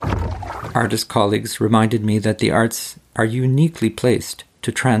Artist colleagues reminded me that the arts are uniquely placed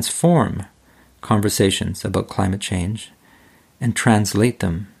to transform conversations about climate change and translate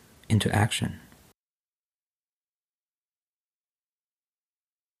them into action.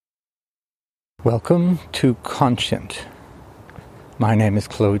 Welcome to Conscient. My name is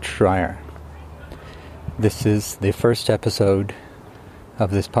Claude Schreier. This is the first episode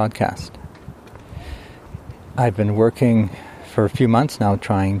of this podcast. I've been working for a few months now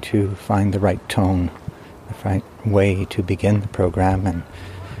trying to find the right tone, the right way to begin the program,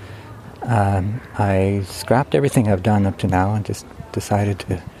 and I scrapped everything I've done up to now and just decided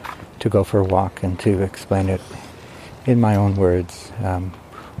to go for a walk and to explain it in my own words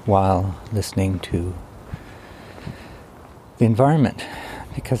while listening to the environment,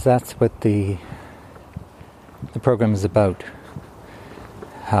 because that's what the program is about,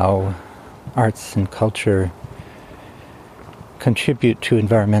 how arts and culture contribute to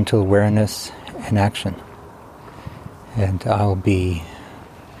environmental awareness and action. And I'll be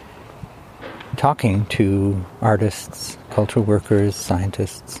talking to artists, cultural workers,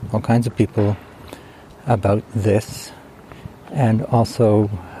 scientists, all kinds of people about this, and also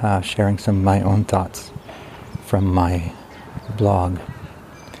sharing some of my own thoughts from my blog.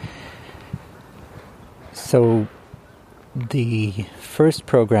 So the first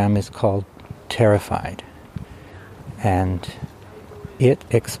program is called Terrified, and it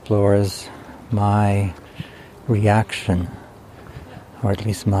explores my reaction, or at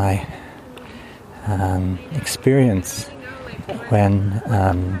least my experience when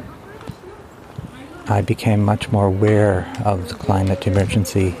I became much more aware of the climate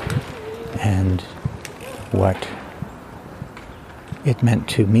emergency and what it meant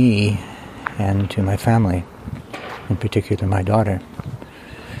to me and to my family, in particular my daughter.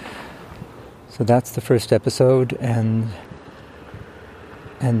 So that's the first episode, and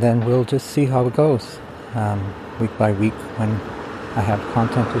then we'll just see how it goes. Week by week, when I have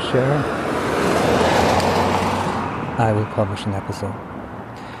content to share, I will publish an episode.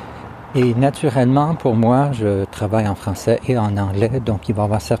 Et naturellement, pour moi, je travaille en français et en anglais, donc il va y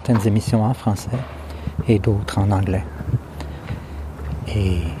avoir certaines émissions en français et d'autres en anglais.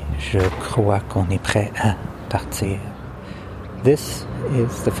 Et je crois qu'on est prêt à partir. This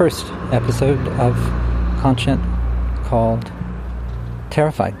is the first episode of Conscient, called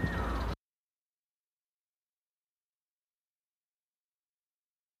Terrified.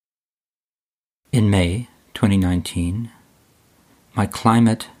 In May 2019, my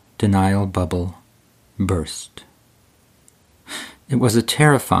climate denial bubble burst. It was a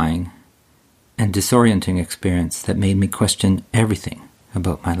terrifying and disorienting experience that made me question everything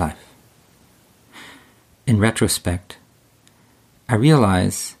about my life. In retrospect, I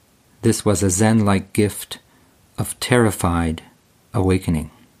realize this was a Zen-like gift of terrified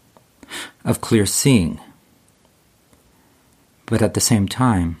awakening, of clear seeing. But at the same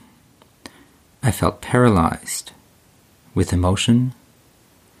time, I felt paralyzed with emotion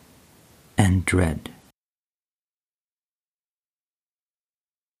and dread.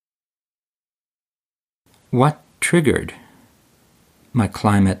 What triggered my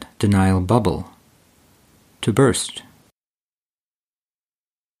climate denial bubble to burst?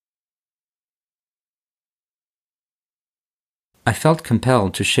 I felt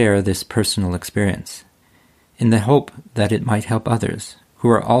compelled to share this personal experience in the hope that it might help others who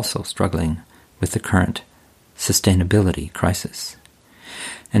are also struggling with the current sustainability crisis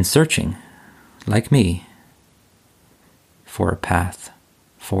and searching, like me, for a path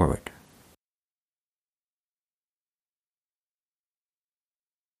forward.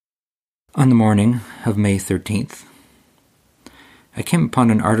 On the morning of May 13th, I came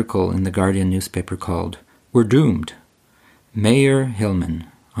upon an article in the Guardian newspaper called "We're Doomed. Mayor Hillman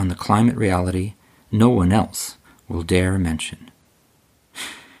on the climate reality no one else will dare mention."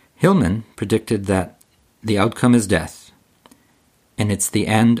 Hillman predicted that the outcome is death, and it's the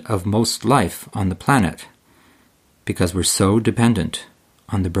end of most life on the planet because we're so dependent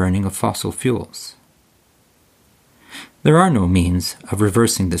on the burning of fossil fuels. There are no means of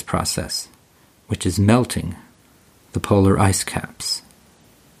reversing this process, which is melting the polar ice caps.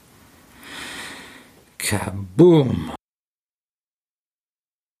 Kaboom!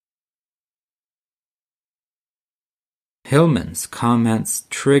 Hillman's comments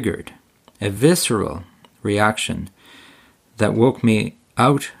triggered a visceral reaction that woke me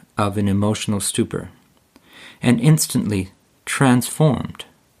out of an emotional stupor and instantly transformed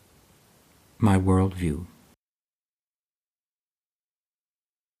my worldview.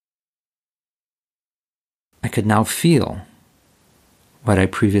 I could now feel what I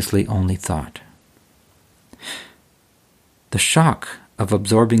previously only thought. The shock of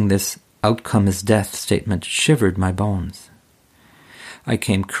absorbing this outcome is death statement shivered my bones. I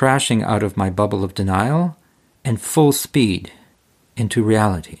came crashing out of my bubble of denial and full speed into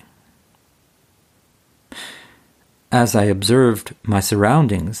reality. As I observed my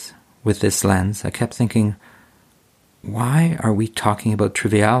surroundings with this lens, I kept thinking, why are we talking about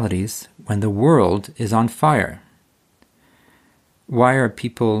trivialities when the world is on fire? Why are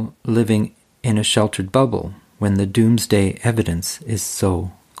people living in a sheltered bubble when the doomsday evidence is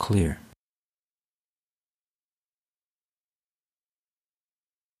so clear?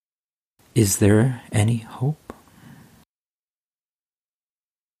 Is there any hope?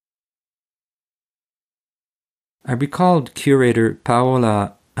 I recalled curator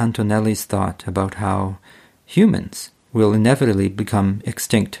Paola Antonelli's thought about how humans will inevitably become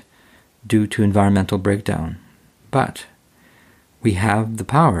extinct due to environmental breakdown, but we have the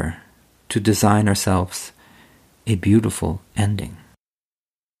power to design ourselves a beautiful ending.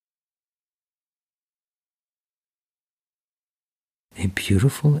 A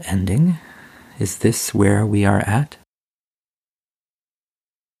beautiful ending? Is this where we are at?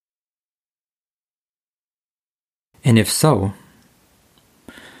 And if so,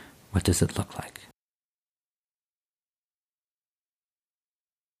 what does it look like?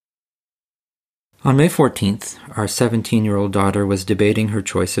 On May 14th, our 17-year-old daughter was debating her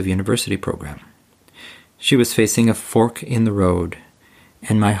choice of university program. She was facing a fork in the road,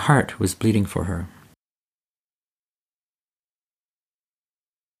 and my heart was bleeding for her.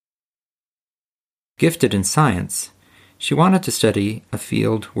 Gifted in science, she wanted to study a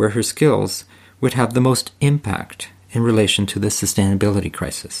field where her skills would have the most impact in relation to the sustainability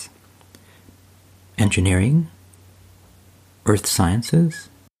crisis. Engineering? Earth sciences?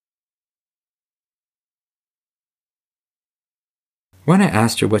 When I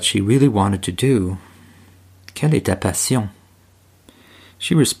asked her what she really wanted to do, quelle est ta passion?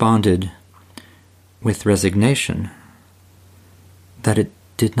 She responded with resignation that it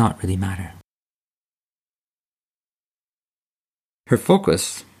did not really matter. Her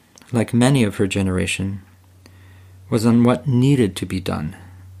focus, like many of her generation, was on what needed to be done,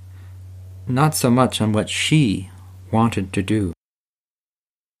 not so much on what she wanted to do.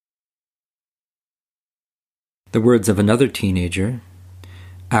 The words of another teenager,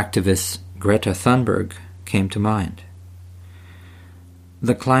 activist Greta Thunberg, came to mind.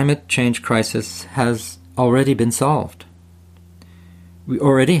 The climate change crisis has already been solved. We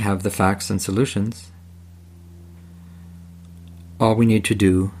already have the facts and solutions. All we need to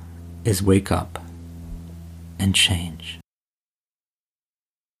do is wake up and change.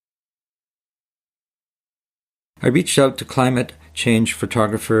 I reached out to climate change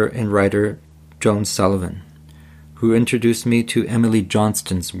photographer and writer Joan Sullivan, who introduced me to Emily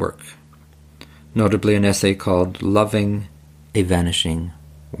Johnston's work, notably an essay called Loving a Vanishing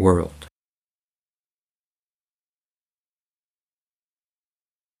World.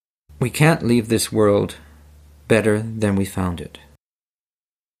 We can't leave this world better than we found it.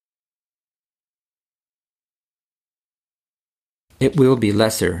 It will be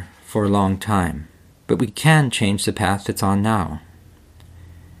lesser for a long time, but we can change the path it's on now.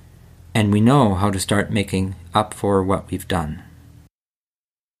 And we know how to start making up for what we've done.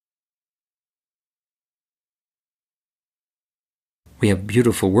 We have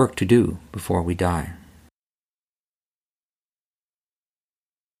beautiful work to do before we die.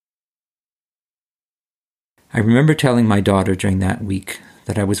 I remember telling my daughter during that week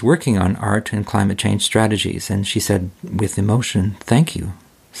that I was working on art and climate change strategies, and she said with emotion, "Thank you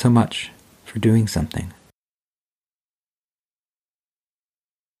so much for doing something."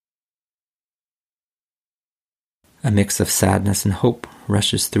 A mix of sadness and hope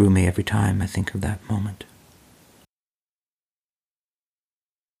rushes through me every time I think of that moment.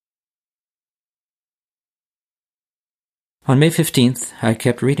 On May 15th, I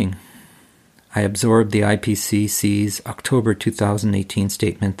kept reading. I absorbed the IPCC's October 2018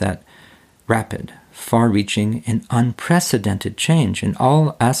 statement that rapid, far-reaching, and unprecedented change in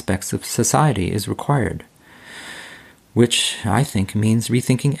all aspects of society is required, which I think means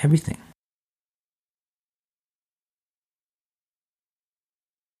rethinking everything.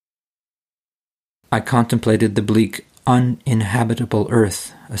 I contemplated the bleak, uninhabitable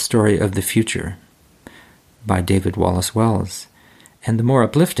Earth, a story of the future, by David Wallace Wells, and the more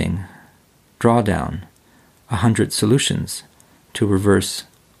uplifting Drawdown, 100 Solutions to Reverse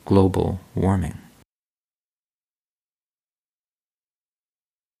Global Warming.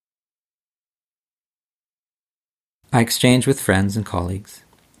 I exchanged with friends and colleagues.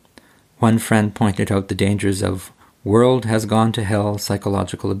 One friend pointed out the dangers of world has gone to hell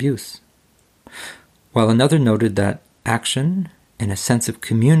psychological abuse, while another noted that action and a sense of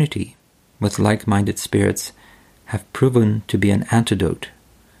community with like-minded spirits have proven to be an antidote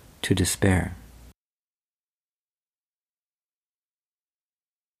to despair.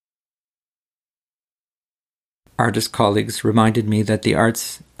 Artist colleagues reminded me that the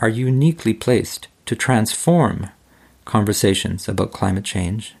arts are uniquely placed to transform conversations about climate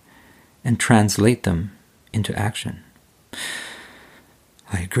change and translate them into action.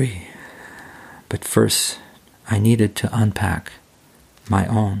 I agree. But first, I needed to unpack my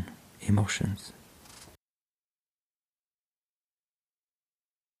own emotions.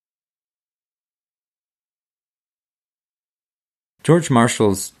 George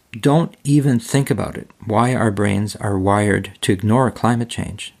Marshall's "Don't even think about it, why our brains are wired to ignore climate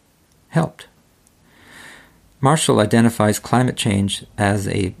change" helped. Marshall identifies climate change as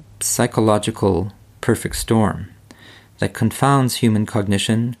a psychological perfect storm that confounds human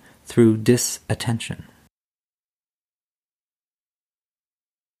cognition through disattention.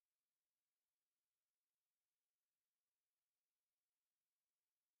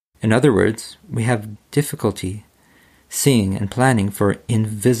 In other words, we have difficulty seeing and planning for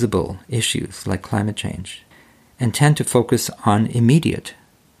invisible issues like climate change, and tend to focus on immediate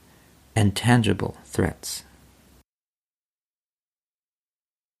and tangible threats.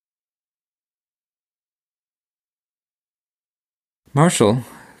 Marshall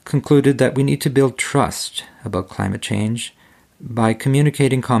concluded that we need to build trust about climate change by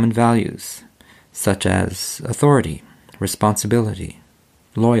communicating common values, such as authority, responsibility,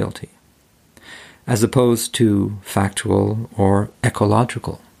 loyalty, as opposed to factual or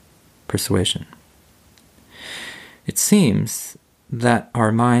ecological persuasion. It seems that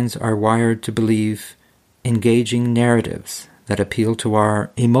our minds are wired to believe engaging narratives that appeal to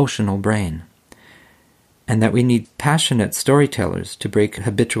our emotional brain, and that we need passionate storytellers to break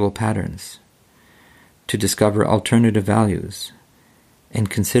habitual patterns, to discover alternative values, and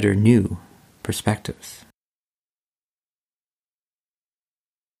consider new perspectives.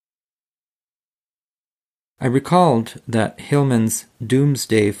 I recalled that Hillman's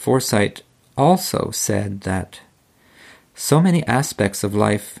doomsday foresight also said that so many aspects of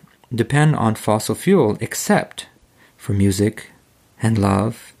life depend on fossil fuel except for music and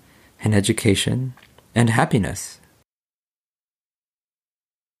love and education and happiness.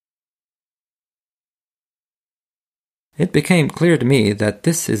 It became clear to me that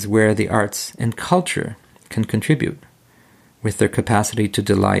this is where the arts and culture can contribute, with their capacity to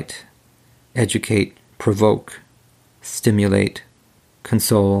delight, educate, provoke, stimulate,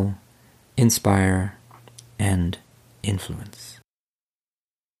 console, inspire, and influence.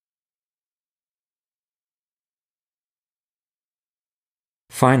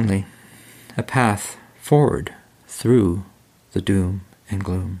 Finally, a path forward through the doom and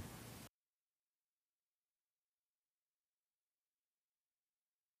gloom.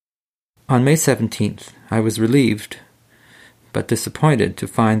 On May 17th, I was relieved but disappointed to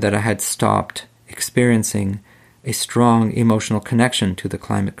find that I had stopped experiencing a strong emotional connection to the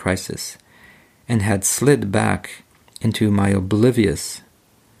climate crisis and had slid back into my oblivious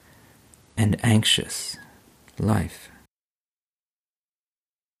and anxious life.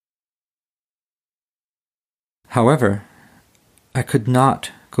 However, I could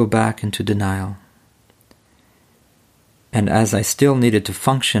not go back into denial, and as I still needed to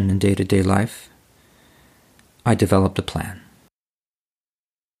function in day-to-day life, I developed a plan.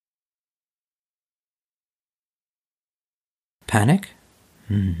 Panic?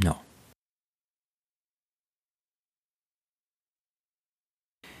 No.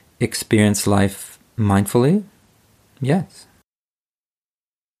 Experience life mindfully? Yes.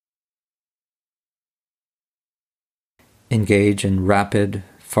 Engage in rapid,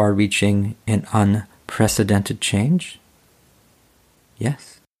 far-reaching, and unprecedented change?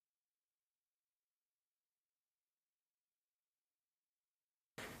 Yes.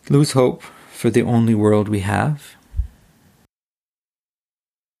 Lose hope for the only world we have?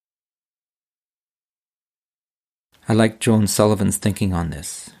 I like Joan Sullivan's thinking on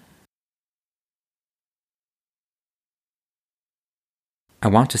this. I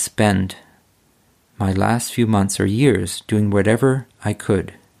want to spend my last few months or years doing whatever I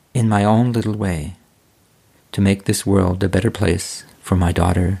could in my own little way to make this world a better place for my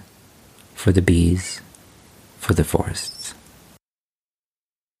daughter, for the bees, for the forests.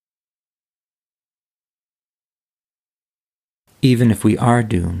 Even if we are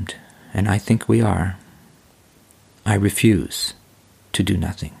doomed, and I think we are, I refuse to do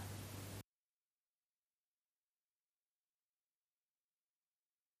nothing.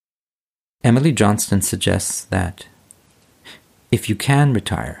 Emily Johnston suggests that if you can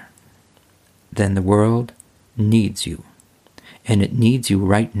retire, then the world needs you, and it needs you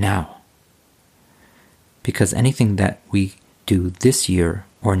right now because anything that we do this year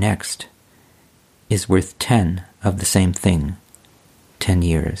or next is worth 10 of the same thing 10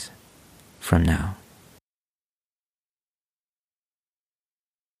 years from now.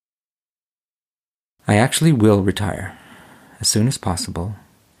 I actually will retire as soon as possible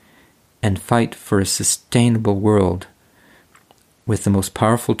and fight for a sustainable world with the most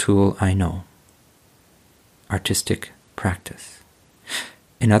powerful tool I know, artistic practice.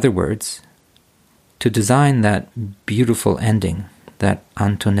 In other words, to design that beautiful ending that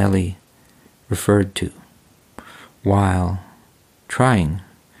Antonelli referred to, while trying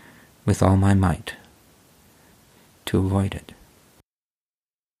with all my might to avoid it.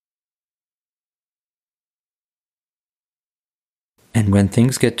 And when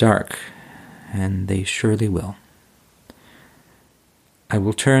things get dark, and they surely will, I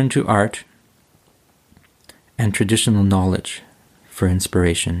will turn to art and traditional knowledge for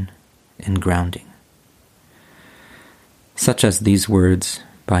inspiration and grounding, such as these words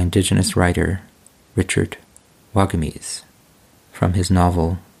by Indigenous writer Richard Wagamese from his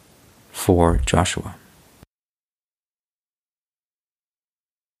novel For Joshua.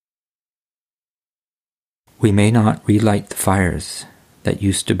 We may not relight the fires that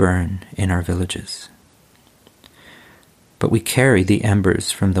used to burn in our villages, but we carry the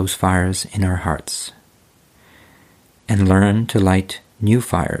embers from those fires in our hearts and learn to light new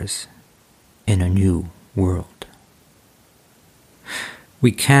fires in a new world.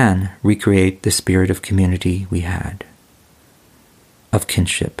 We can recreate the spirit of community we had, of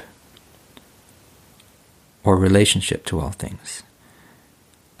kinship, or relationship to all things,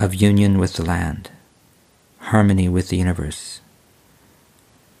 of union with the land, harmony with the universe,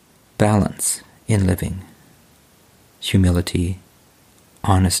 balance in living, humility,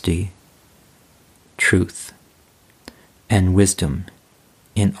 honesty, truth, and wisdom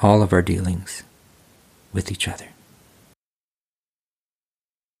in all of our dealings with each other.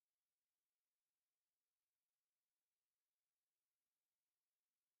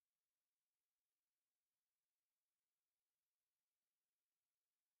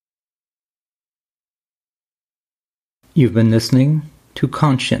 You've been listening to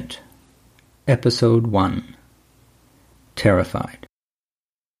Conscient, Episode 1, Terrified.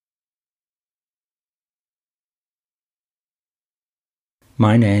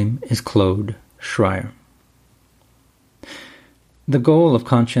 My name is Claude Schreier. The goal of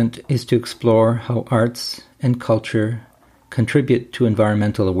Conscient is to explore how arts and culture contribute to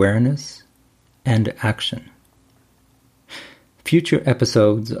environmental awareness and action. Future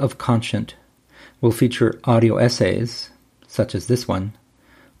episodes of Conscient will feature audio essays, such as this one,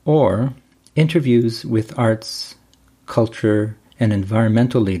 or interviews with arts, culture, and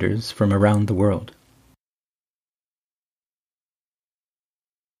environmental leaders from around the world.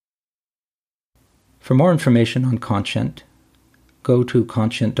 For more information on Conscient, go to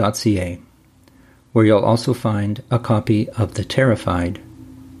conscient.ca, where you'll also find a copy of the Terrified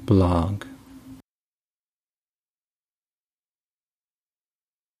blog.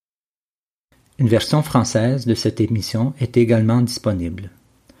 Une version française de cette émission est également disponible.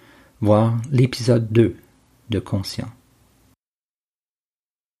 Voir l'épisode 2 de Conscient.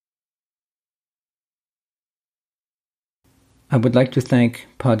 I would like to thank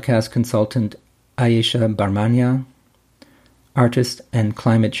podcast consultant Ayesha Barmania, artist and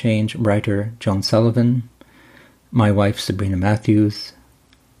climate change writer Joan Sullivan, my wife Sabrina Matthews,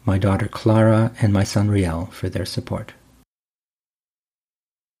 my daughter Clara, and my son Riel for their support.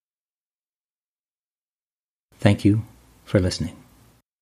 Thank you for listening.